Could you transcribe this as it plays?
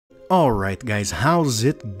Alright guys, how's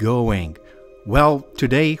it going? Well,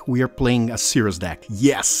 today we are playing a serious deck.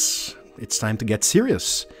 Yes! It's time to get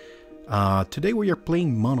serious. Today we are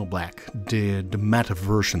playing Monoblack, the meta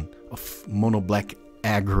version of Monoblack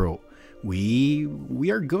Aggro. We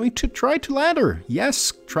are going to try to ladder.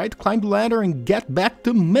 Yes, try to climb the ladder and get back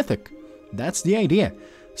to Mythic. That's the idea.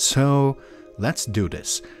 So, let's do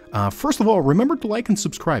this. First of all, remember to like and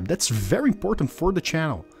subscribe. That's very important for the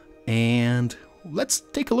channel. And let's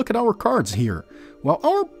take a look at our cards here. Well,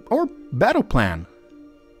 our battle plan,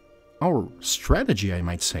 our strategy, I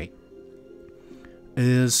might say,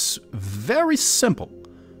 is very simple.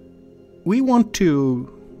 We want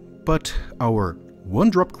to put our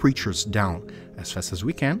 1-drop creatures down as fast as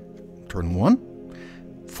we can, turn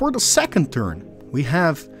 1. For the second turn, we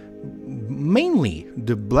have mainly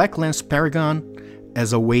the Blacklance Paragon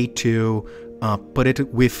as a way to put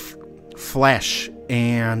it with flash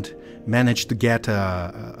and manage to get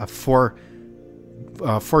a 4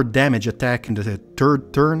 damage attack in the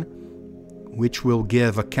third turn, which will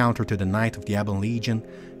give a counter to the Knight of the Ebon Legion,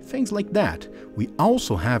 things like that. We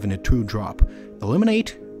also have in a 2-drop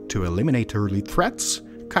Eliminate to eliminate early threats,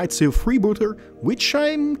 Kitesail Freebooter, which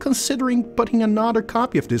I'm considering putting another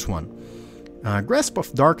copy of this one, Grasp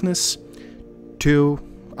of Darkness to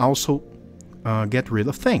also get rid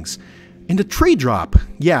of things. In the 3-drop,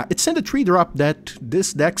 yeah, it's in the 3-drop that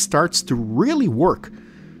this deck starts to really work.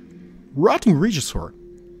 Rotting Regisaur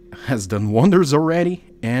has done wonders already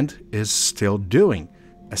and is still doing,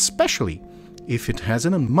 especially if it has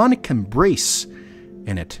an Mnemonic Embrace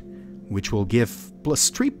in it, which will give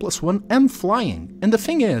 +3/+1 and flying. And the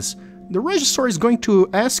thing is, the Regisaur is going to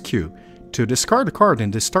ask you to discard a card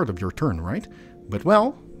in the start of your turn, right? But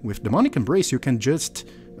well, with Mnemonic Embrace you can just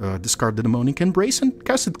discard the Mnemonic Embrace and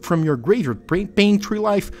cast it from your graveyard, paying 3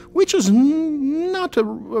 life, which is not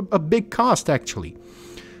a big cost actually.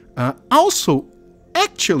 Also,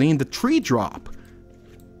 actually in the 3-drop,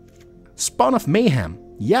 Spawn of Mayhem,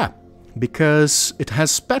 yeah, because it has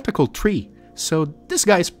Spectacle 3, so this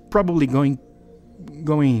guy is probably going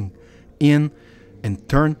in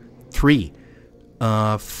turn 3.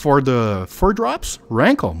 For the 4 drops,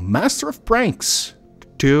 Rankle, Master of Pranks,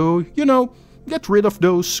 to, you know, get rid of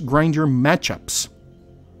those grinder matchups.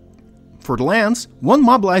 For the lands, 1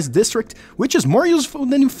 Mobilized District, which is more useful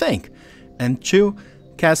than you think, and 2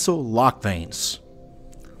 Castle Locthwains.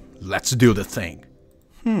 Let's do the thing.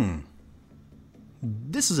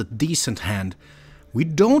 This is a decent hand. We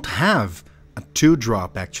don't have a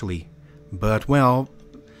 2-drop actually, but well,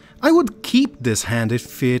 I would keep this hand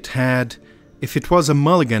if it was a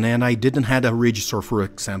mulligan and I didn't have a Regisaur, for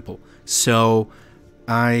example. So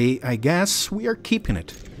I guess we are keeping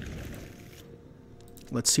it.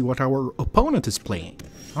 Let's see what our opponent is playing.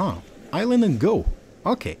 Oh, Island and Go.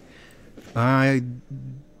 Okay. I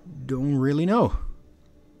don't really know.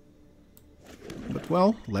 But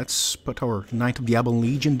well, let's put our Knight of the Ebon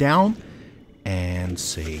Legion down and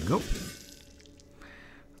say go.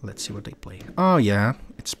 Let's see what they play. Oh yeah,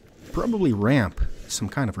 it's probably ramp. Some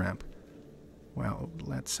kind of ramp. Well,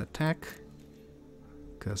 let's attack,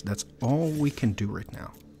 because that's all we can do right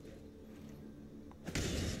now.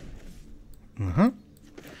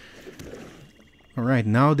 Alright,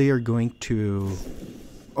 now they are going to...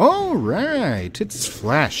 Alright, it's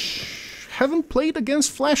Flash. Haven't played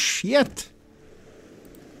against Flash yet.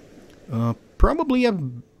 Probably a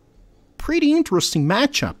pretty interesting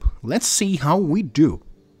matchup. Let's see how we do.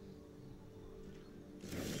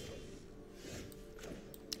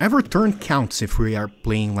 Every turn counts if we are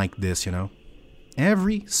playing like this, you know.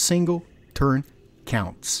 Every single turn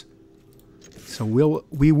counts. So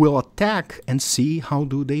we will attack and see how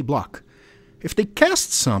do they block. If they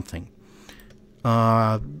cast something,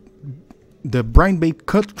 the Brindbait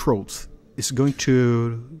Cutthroat is going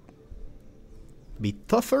to be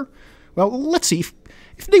tougher. Well, let's see.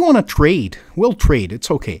 If they want to trade, we'll trade.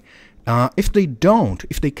 It's okay. If they don't,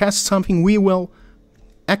 if they cast something, we will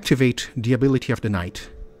activate the ability of the Knight,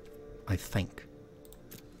 I think.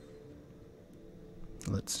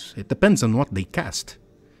 It depends on what they cast.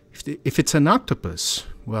 If it's an octopus,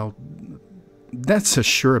 well, that's a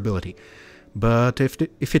sure ability. But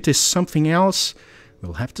if it is something else,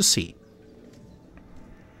 we'll have to see.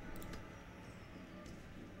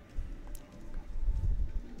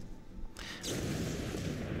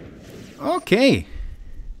 Okay.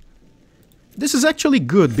 This is actually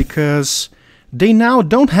good because they now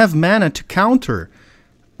don't have mana to counter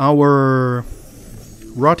our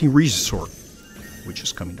Rotting Regisaur, which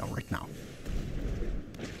is coming down right now.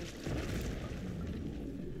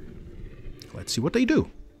 Let's see what they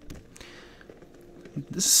do.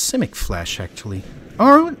 This is Simic Flash, actually.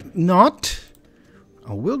 Or not.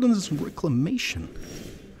 A Wilderness Reclamation.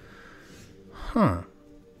 Huh.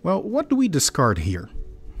 Well, what do we discard here?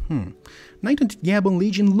 Knight and Ebon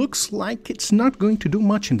Legion looks like it's not going to do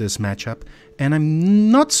much in this matchup, and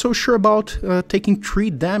I'm not so sure about taking 3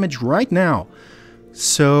 damage right now.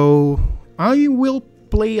 So I will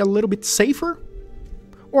play a little bit safer,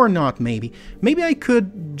 or not maybe. Maybe I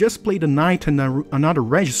could just play the Knight and another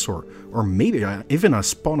Regisaur, or maybe even a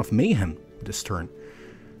Spawn of Mayhem this turn.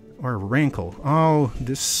 Or Rankle. Oh,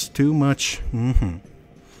 this is too much.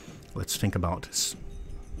 Let's think about this.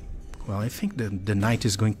 Well, I think the Knight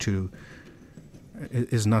is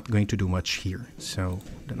not going to do much here. So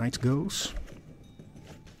the Knight goes.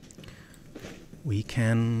 We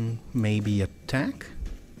can maybe attack.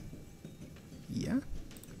 Yeah.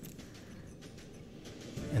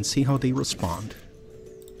 And see how they respond.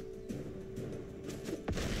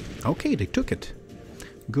 Okay, they took it.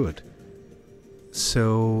 Good.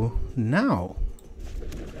 So now,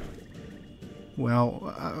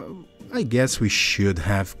 well, I guess we should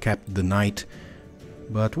have kept the Knight,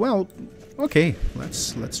 but well, okay,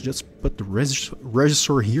 let's just put the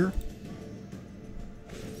Regisaur here.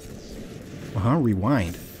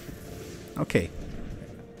 Rewind. Okay,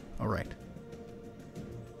 all right.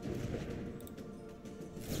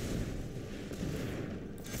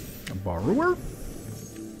 A Borrower,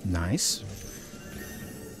 nice.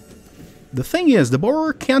 The thing is, the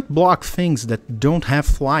Borrower can't block things that don't have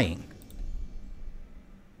flying.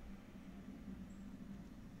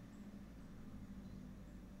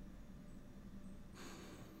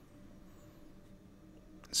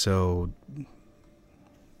 So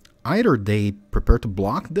either they prepare to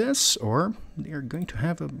block this, or they're going to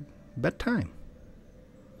have a bad time.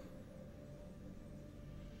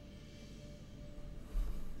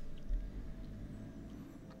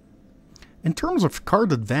 In terms of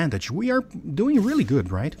card advantage, we are doing really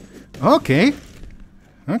good, right? Okay.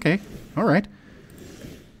 Okay. All right.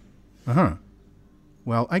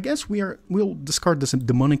 Well, I guess we'll discard this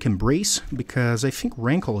Demonic Embrace, because I think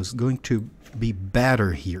Rankle is going to be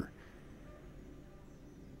better here.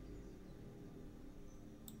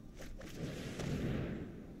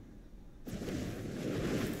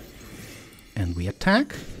 And we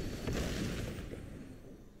attack.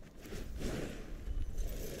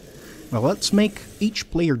 Well, let's make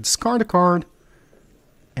each player discard a card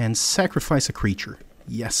and sacrifice a creature.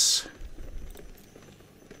 Yes.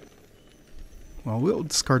 Well, we'll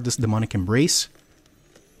discard this Demonic Embrace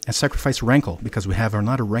and sacrifice Rankle, because we have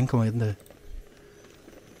another Rankle in the...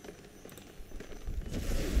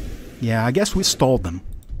 Yeah, I guess we stalled them.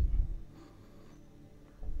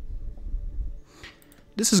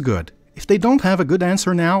 This is good. If they don't have a good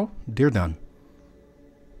answer now, they're done.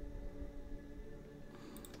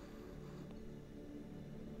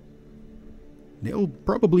 They'll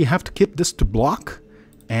probably have to keep this to block,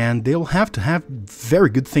 and they'll have to have very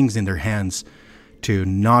good things in their hands to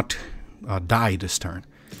not die this turn.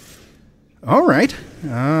 Alright,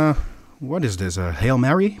 what is this, a Hail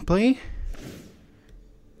Mary play?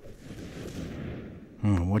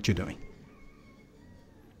 What you doing?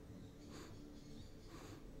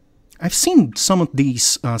 I've seen some of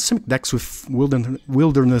these Simic decks with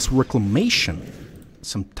Wilderness Reclamation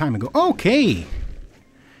some time ago. Okay!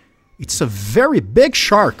 It's a very big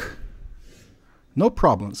shark. No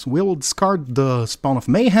problems. We'll discard the Spawn of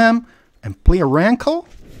Mayhem and play a Rankle.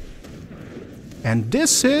 And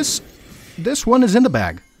this one is in the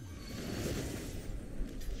bag.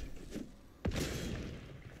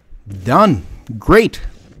 Done. Great.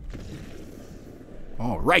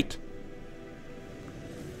 All right.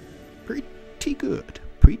 Pretty good.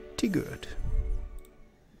 Pretty good.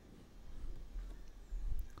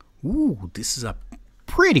 Ooh, this is a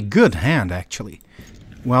pretty good hand, actually.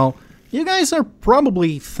 Well, you guys are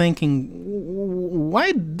probably thinking,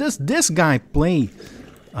 why does this guy play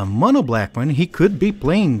a Monoblack when he could be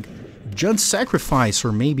playing Judge Sacrifice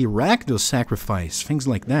or maybe Rakdos Sacrifice, things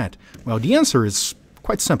like that? Well, the answer is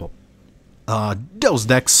quite simple. Those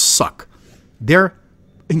decks suck. They're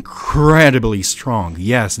incredibly strong.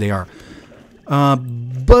 Yes, they are.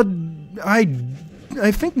 But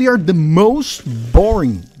I think they are the most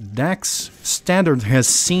boring decks Standard has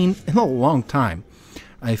seen in a long time.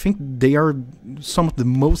 I think they are some of the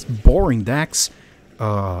most boring decks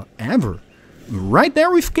ever. Right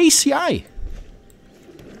there with KCI.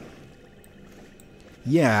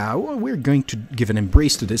 Yeah, well, we're going to give an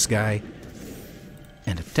embrace to this guy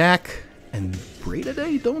and attack, and pray that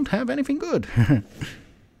they don't have anything good.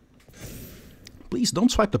 Please don't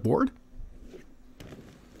swipe the board.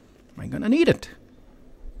 Am I gonna need it?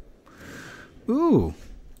 Ooh.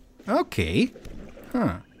 Okay.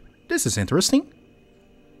 Huh. This is interesting.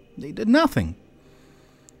 They did nothing.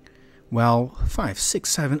 Well, 5, 6,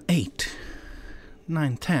 7, 8,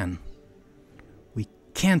 9, 10. We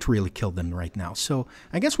can't really kill them right now, so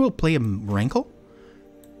I guess we'll play a Rankle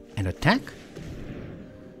and attack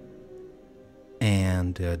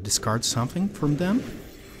and discard something from them.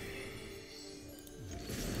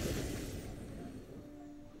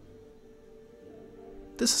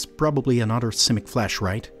 This is probably another Simic Flash,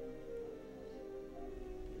 right?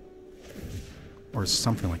 Or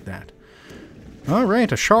something like that.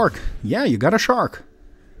 Alright, a shark. Yeah, you got a shark.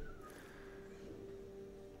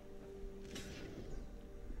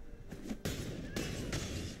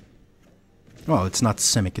 Well, it's not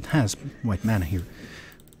Simic, it has white mana here.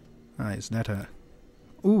 Is that a...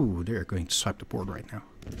 Ooh, they're going to swipe the board right now.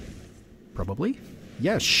 Probably.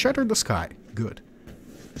 Yeah, shatter the sky. Good.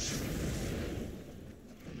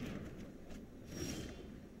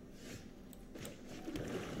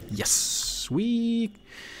 Yes, we're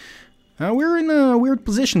in a weird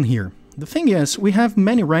position here. The thing is, we have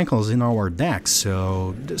many Rankles in our deck,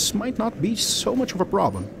 so this might not be so much of a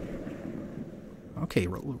problem. Okay,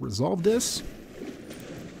 we'll resolve this.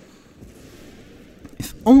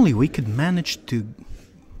 If only we could manage to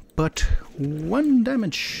put 1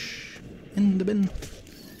 damage in the bin.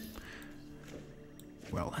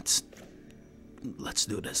 Well, let's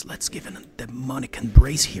do this. Let's give it a demonic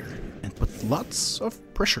embrace here and put lots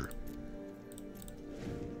of pressure.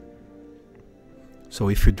 So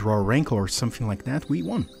if we draw a Rankle or something like that, we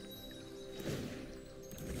won.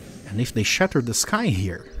 And if they shatter the sky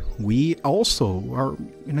here, we also are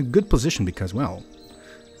in a good position because, well,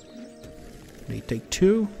 they take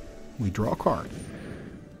 2, we draw a card.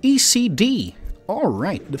 ECD.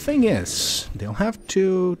 Alright, the thing is, they'll have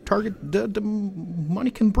to target the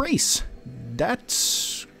demonic embrace.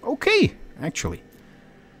 That's okay, actually.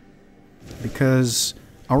 Because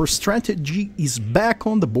our strategy is back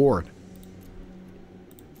on the board.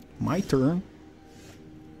 My turn.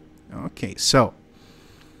 Okay, so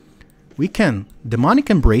we can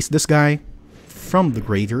demonic embrace this guy from the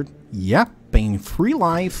graveyard. Yep, paying 3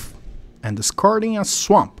 life and discarding a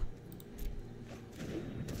swamp.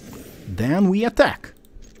 Then we attack.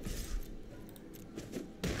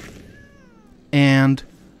 And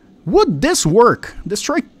would this work?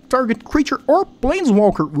 Destroy target creature or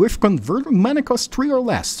planeswalker with converted mana cost 3 or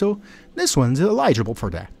less. So this one's eligible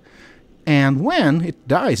for that. And when it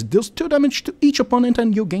dies, it deals 2 damage to each opponent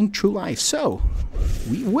and you gain 2 life. So,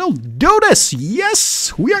 we will do this!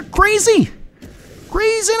 Yes! We are crazy!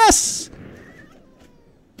 Craziness!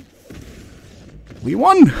 We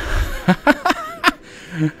won!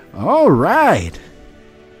 Alright!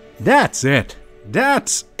 That's it!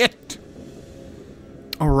 That's it!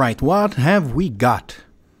 Alright, what have we got?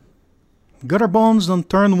 Gutterbones on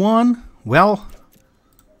turn 1? Well,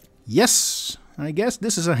 yes, I guess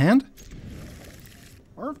this is a hand.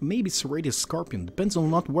 Or maybe Serrated Scorpion, depends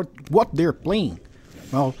on what they're playing.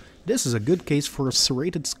 Well, this is a good case for a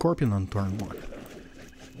Serrated Scorpion on turn 1.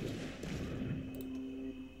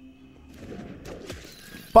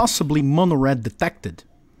 Possibly mono red detected.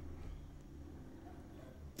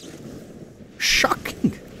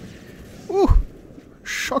 Shocking! Ooh!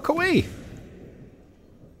 Shock away!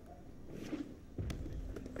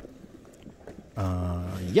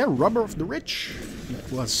 Yeah, Rubber of the Rich. It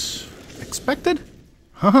was expected.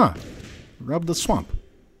 Haha, rub the swamp.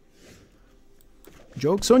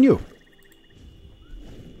 Joke's on you.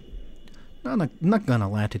 No, not gonna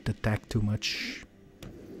let it attack too much.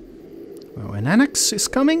 Oh, an Annex is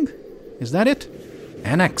coming? Is that it?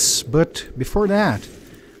 Annex, but before that,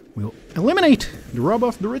 we'll eliminate the Rub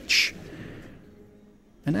of the Rich.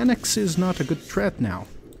 An Annex is not a good threat now.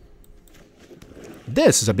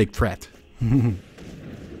 This is a big threat.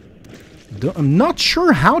 I'm not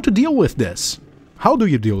sure how to deal with this. How do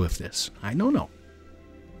you deal with this? I don't know.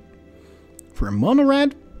 For a mono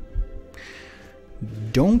red,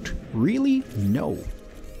 don't really know.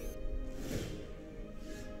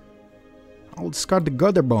 I'll discard the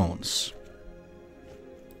Gutterbones.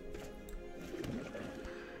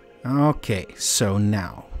 Okay, so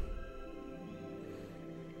now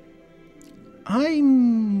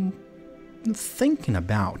I'm thinking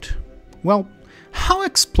about, well, how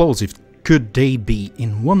explosive could they be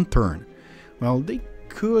in 1 turn? Well, they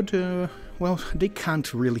could, well, they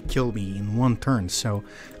can't really kill me in 1 turn, so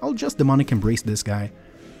I'll just demonic embrace this guy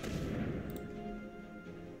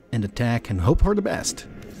and attack and hope for the best.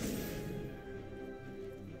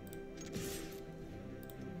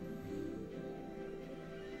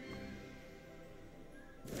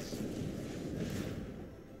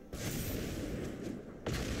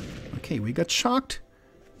 Okay, we got shocked.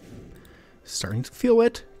 Starting to feel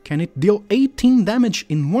it. Can it deal 18 damage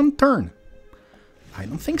in 1 turn? I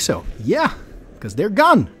don't think so. Yeah, because they're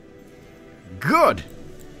gone. Good.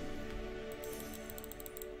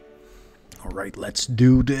 Alright, let's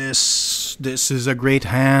do this. This is a great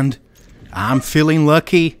hand. I'm feeling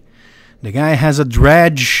lucky. The guy has a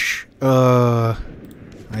dredge. I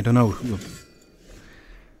don't know.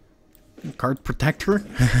 Card protector.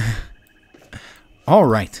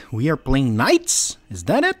 Alright, we are playing knights. Is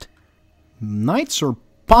that it? Knights or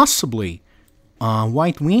possibly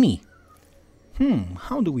white weenie.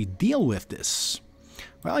 How do we deal with this?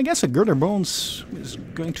 Well, I guess a Gutterbones is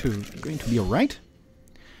going to be alright.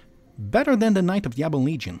 Better than the Knight of the Ebon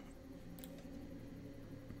Legion.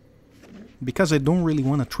 Because I don't really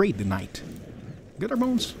want to trade the Knight.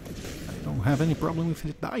 Gutterbones, I don't have any problem with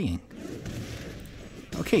it dying.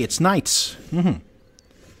 Okay, it's Knights.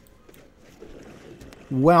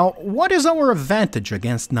 Well, what is our advantage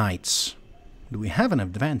against Knights? Do we have an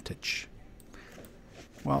advantage?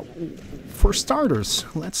 Well, for starters,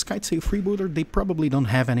 let's Kitesail Freebooter. They probably don't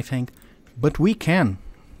have anything. But we can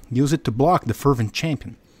use it to block the Fervent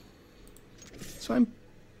Champion. So I'm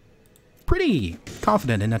pretty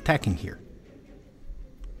confident in attacking here.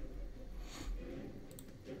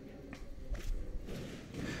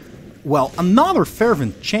 Well, another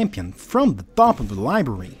Fervent Champion from the top of the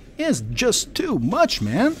library is just too much,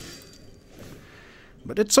 man.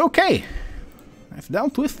 But it's okay. I've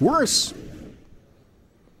dealt with worse.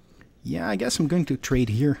 Yeah, I guess I'm going to trade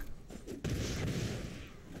here.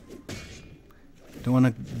 Don't want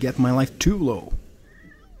to get my life too low.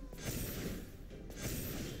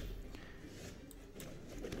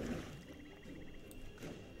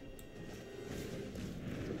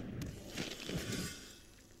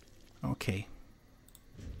 Okay.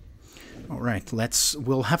 Alright,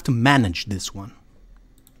 we'll have to manage this one.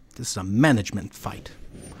 This is a management fight.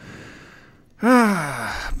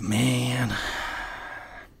 Ah, man.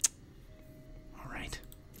 Alright.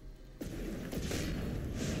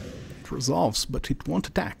 It resolves, but it won't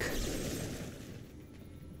attack.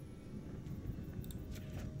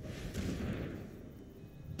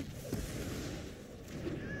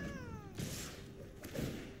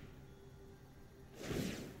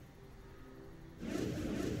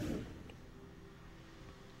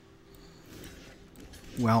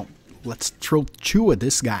 Well, let's throw 2 at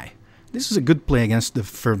this guy. This is a good play against the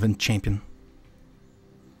Fervent Champion.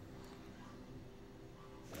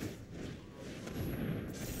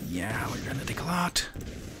 Yeah, we're gonna take a lot.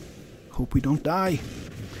 Hope we don't die.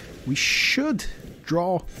 We should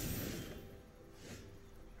draw.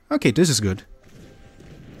 Okay, this is good.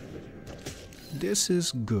 This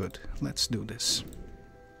is good. Let's do this.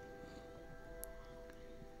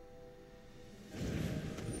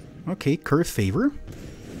 Okay, curry favor.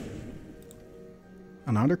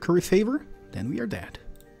 Another curry favor, then we are dead.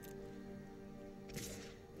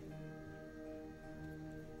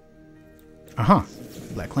 Aha,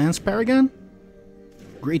 Blacklance Paragon.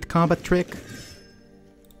 Great combat trick.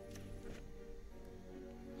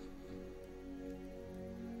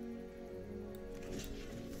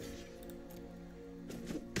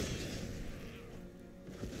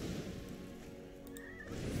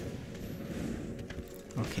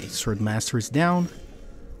 Okay, Swordmaster is down.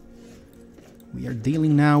 We are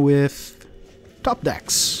dealing now with top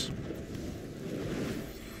decks.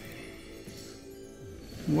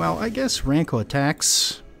 Well, I guess Rankle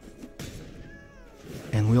attacks.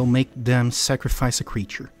 And we'll make them sacrifice a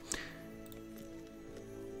creature.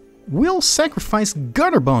 We'll sacrifice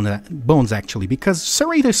Gutterbones actually, because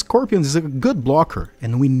Serrated Scorpion is a good blocker,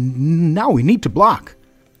 and now we need to block.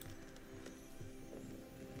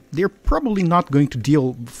 They're probably not going to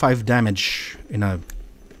deal 5 damage in a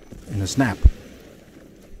snap.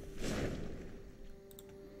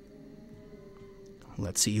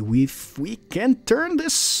 Let's see if we can turn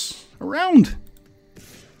this around.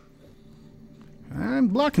 I'm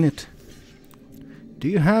blocking it. Do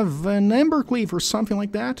you have an Embercleave or something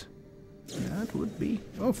like that? That would be...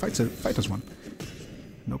 Oh, fight us one.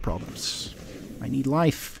 No problems. I need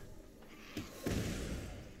life.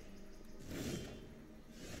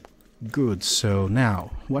 Good, so now,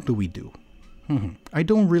 what do we do? I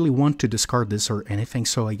don't really want to discard this or anything,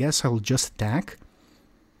 so I guess I'll just attack.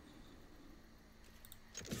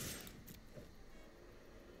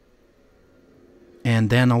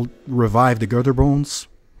 And then I'll revive the Gutterbones.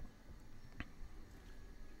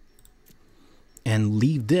 And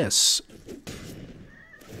leave this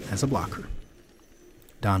as a blocker.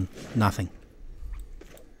 Done. Nothing.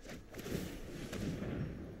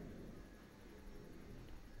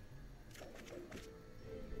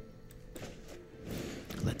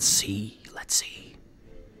 Let's see. Let's see.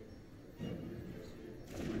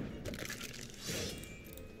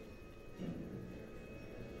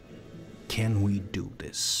 can we do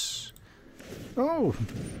this? Oh,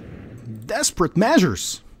 desperate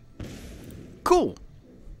measures. Cool.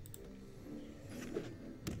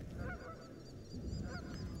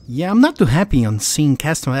 Yeah, I'm not too happy on seeing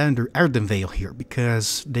Castle Ardenvale here,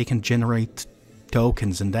 because they can generate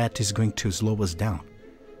tokens and that is going to slow us down.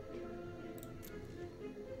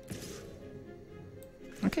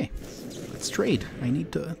 Okay, let's trade. I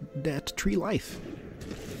need that 3 life.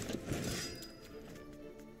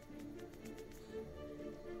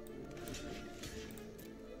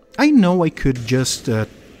 I know I could just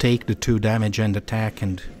take the 2 damage and attack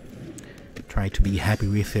and try to be happy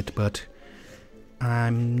with it, but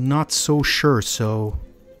I'm not so sure, so...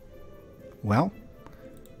 Well,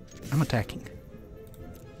 I'm attacking.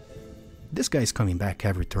 This guy's coming back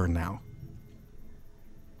every turn now.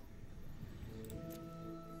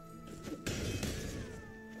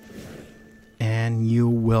 And you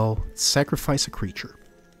will sacrifice a creature.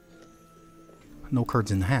 No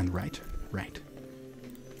cards in hand, right? Right.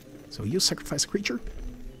 So you sacrifice a creature.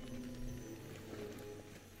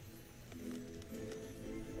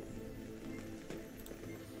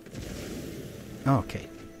 Okay.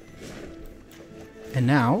 And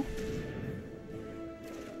now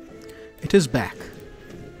it is back.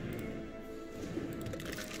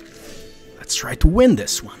 Let's try to win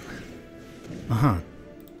this one. Uh-huh.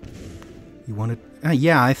 You wanted...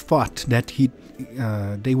 yeah, I thought that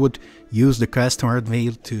they would use the Castle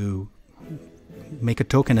Ardenvale to make a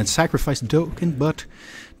token and sacrifice the token, but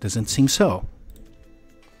doesn't seem so.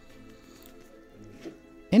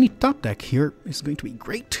 Any top deck here is going to be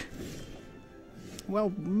great.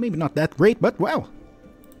 Well, maybe not that great, but well.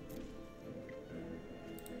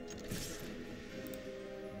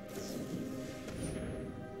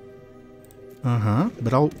 Uh-huh,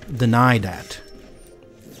 but I'll deny that.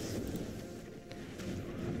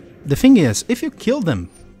 The thing is, if you kill them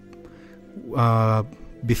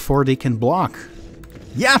before they can block,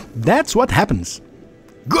 yeah, that's what happens.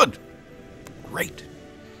 Good. Great.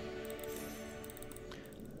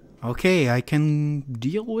 Okay, I can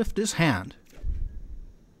deal with this hand.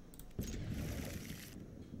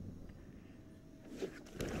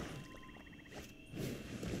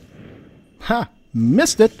 Ha!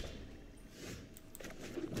 Missed it!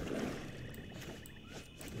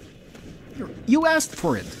 You asked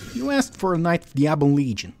for it. You asked for a Knight of the Ebon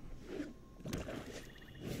Legion.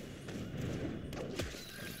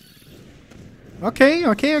 Okay.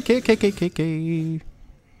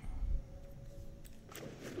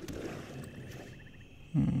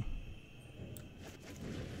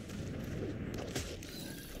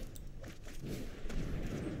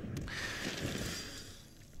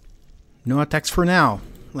 No attacks for now.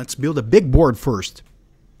 Let's build a big board first.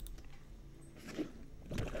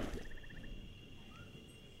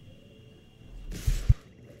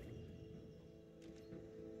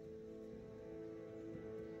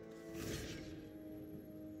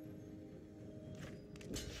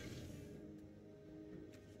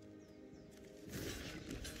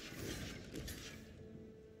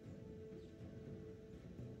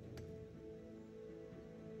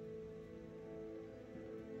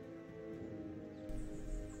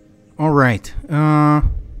 Alright,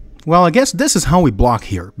 well, I guess this is how we block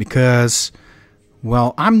here, because,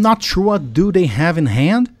 well, I'm not sure what do they have in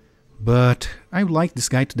hand, but I would like this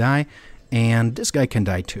guy to die, and this guy can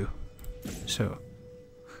die too. So,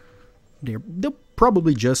 they'll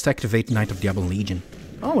probably just activate Knight of the Ebon Legion.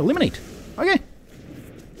 Oh, eliminate! Okay!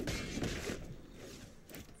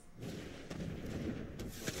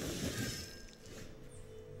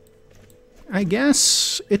 I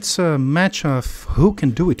guess it's a match of who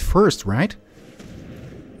can do it first, right?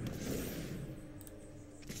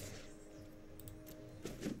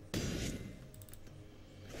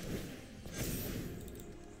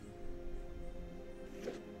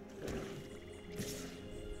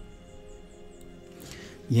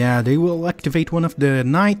 Yeah, they will activate one of the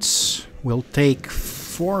knights. We'll take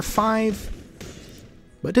 4 or 5.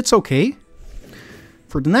 But it's okay.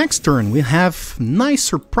 For the next turn, we have nice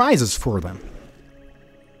surprises for them.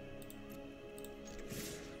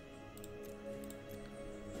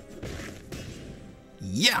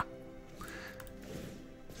 Yeah!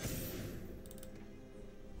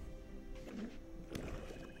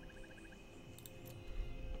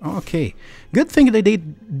 Okay. Good thing that they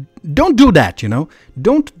don't do that, you know?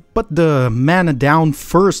 Don't put the mana down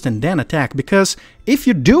first and then attack, because if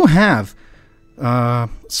you do have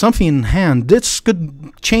something in hand, this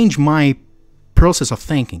could change my process of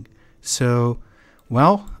thinking. So,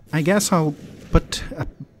 well, I guess I'll put a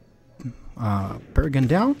Paragon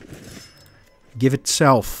down, give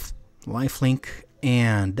itself lifelink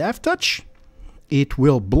and Death Touch. It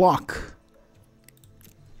will block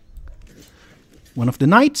one of the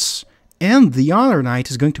knights, and the other knight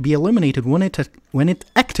is going to be eliminated when it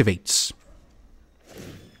activates.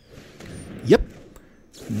 Yep,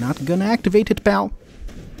 not gonna activate it, pal.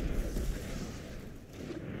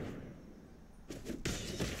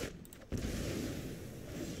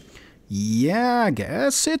 Yeah, I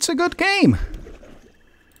guess it's a good game.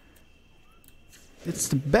 It's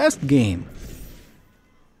the best game.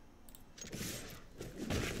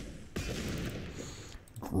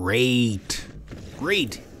 Great.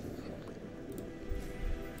 Great.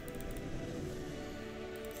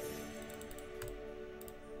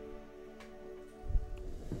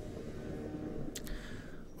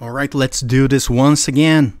 Alright, let's do this once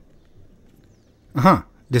again.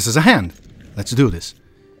 This is a hand. Let's do this.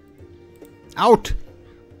 Out!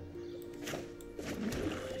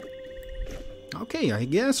 Okay, I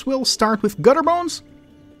guess we'll start with Gutterbones?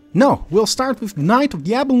 No, we'll start with Knight of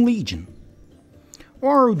the Ebon Legion.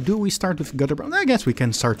 Or do we start with Gutterbones? I guess we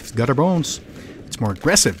can start with Gutterbones. It's more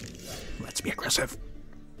aggressive. Let's be aggressive.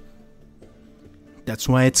 That's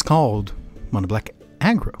why it's called Monoblack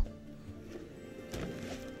Aggro.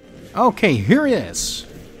 Okay, here it is.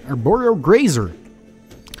 Arboreal Grazer.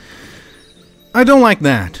 I don't like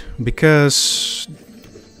that, because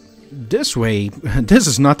this way, this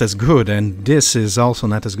is not as good, and this is also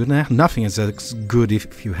not as good. Nothing is as good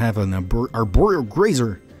if you have an Arboreal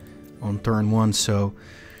Grazer on turn 1, so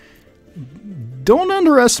don't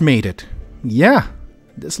underestimate it. Yeah,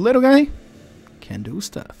 this little guy can do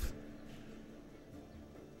stuff.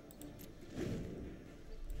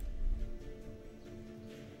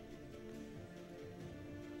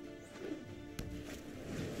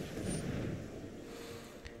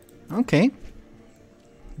 Okay.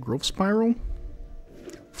 Growth Spiral.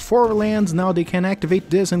 4 lands, now they can activate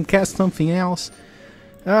this and cast something else.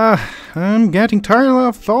 I'm getting tired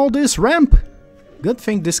of all this ramp. Good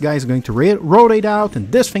thing this guy is going to rotate out, and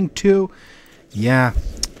this thing too. Yeah.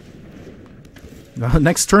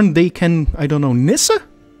 Next turn they can, I don't know, Nissa?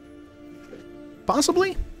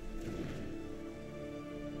 Possibly?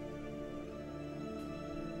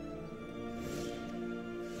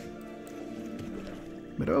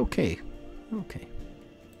 But okay. Okay.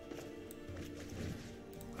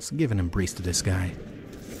 Let's give an embrace to this guy.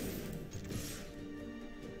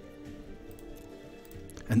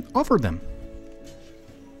 And offer them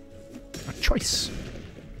a choice.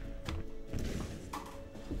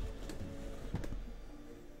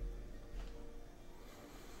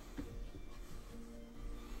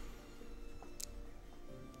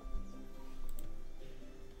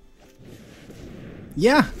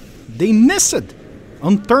 Yeah, they missed it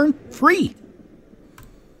on turn 3.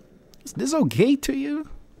 Is this okay to you?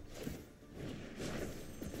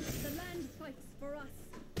 The land fights for us.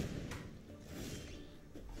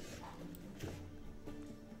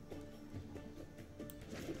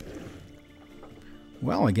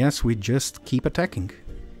 Well, I guess we just keep attacking.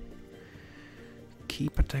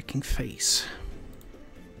 Keep attacking face.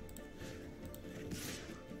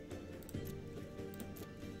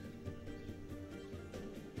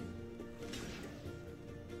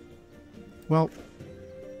 Well,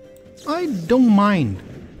 I don't mind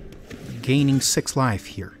gaining 6 life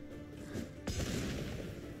here.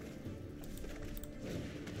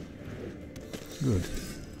 Good.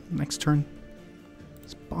 Next turn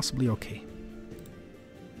is possibly okay.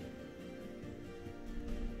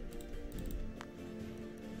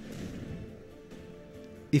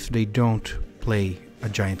 If they don't play a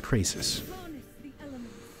Giant Krasis.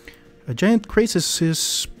 A Giant Krasis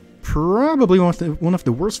is probably one of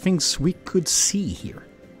the worst things we could see here.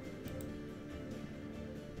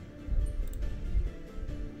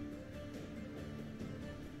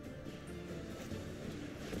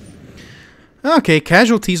 Okay,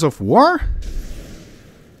 casualties of war?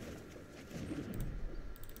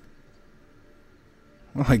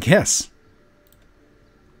 Well, I guess.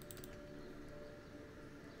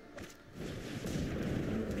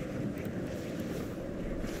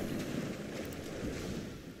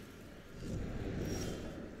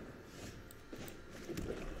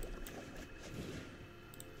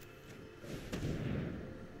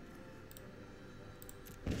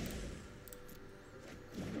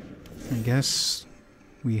 I guess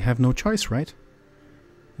we have no choice, right?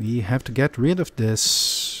 We have to get rid of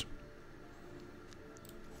this.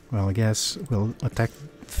 Well, I guess we'll attack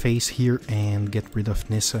face here and get rid of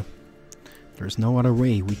Nissa. There's no other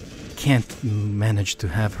way. We can't manage to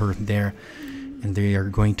have her there. And they are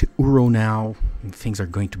going to Uro now. And things are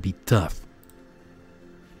going to be tough.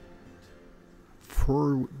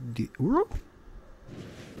 For the Uro?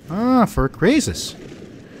 Ah, for Krasis.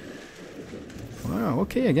 Wow,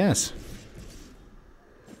 okay, I guess.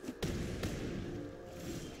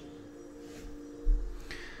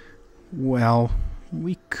 Well,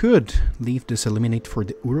 we could leave this eliminate for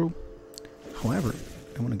the Uro. However,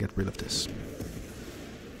 I want to get rid of this.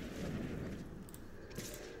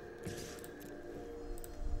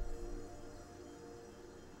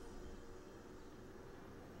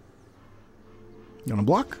 You wanna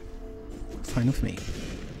block? Fine with me.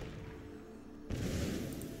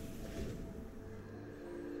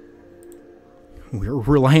 We're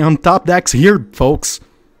relying on top decks here, folks.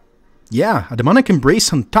 Yeah, a Demonic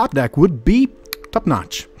Embrace on top deck would be top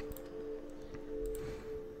notch.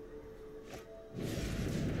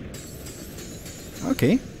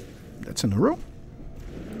 Okay, that's an Uro.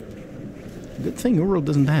 Good thing Uro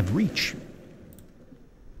doesn't have reach.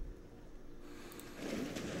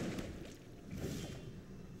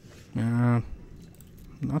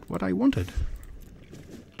 Not what I wanted.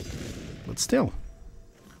 But still,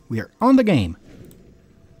 we are on the game.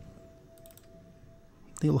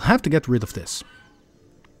 They'll have to get rid of this.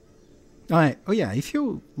 Oh yeah, if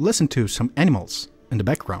you listen to some animals in the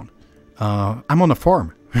background, I'm on a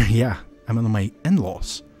farm. Yeah, I'm on my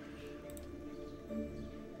in-laws.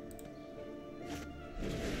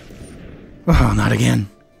 Oh, not again.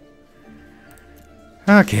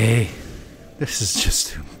 Okay, this is just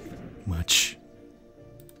too much.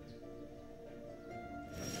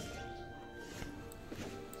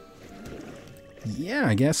 Yeah,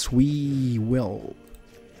 I guess we will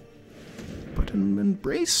put an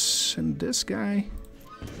embrace in this guy.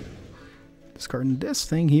 Discarding this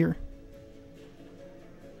thing here.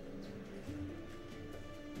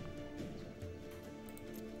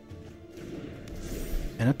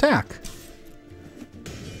 And attack.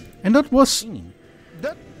 And that was...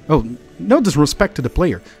 Oh, no disrespect to the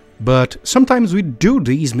player, but sometimes we do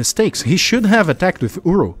these mistakes. He should have attacked with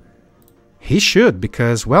Uro. He should,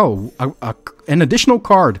 because, well, an additional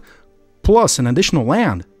card plus an additional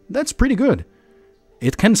land, that's pretty good.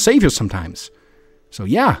 It can save you sometimes. So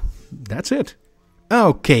yeah, that's it.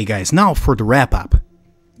 Okay guys, now for the wrap-up.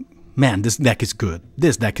 Man, this deck is good.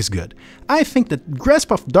 This deck is good. I think that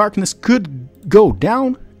Grasp of Darkness could go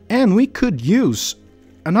down, and we could use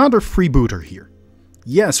another Freebooter here.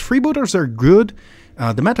 Yes, Freebooters are good.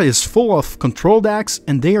 The meta is full of control decks,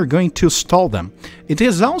 and they are going to stall them. It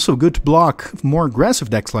is also good to block more aggressive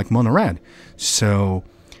decks like Mono Red. So,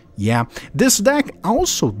 yeah. This deck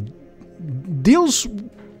also deals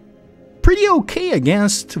pretty okay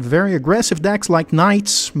against very aggressive decks like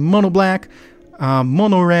Knights, Mono Black,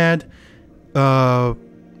 Mono Red,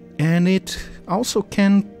 and it also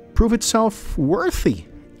can prove itself worthy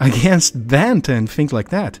against Bant and things like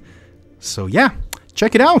that. So yeah,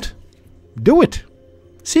 check it out. Do it.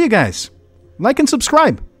 See you guys. Like and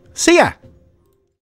subscribe. See ya!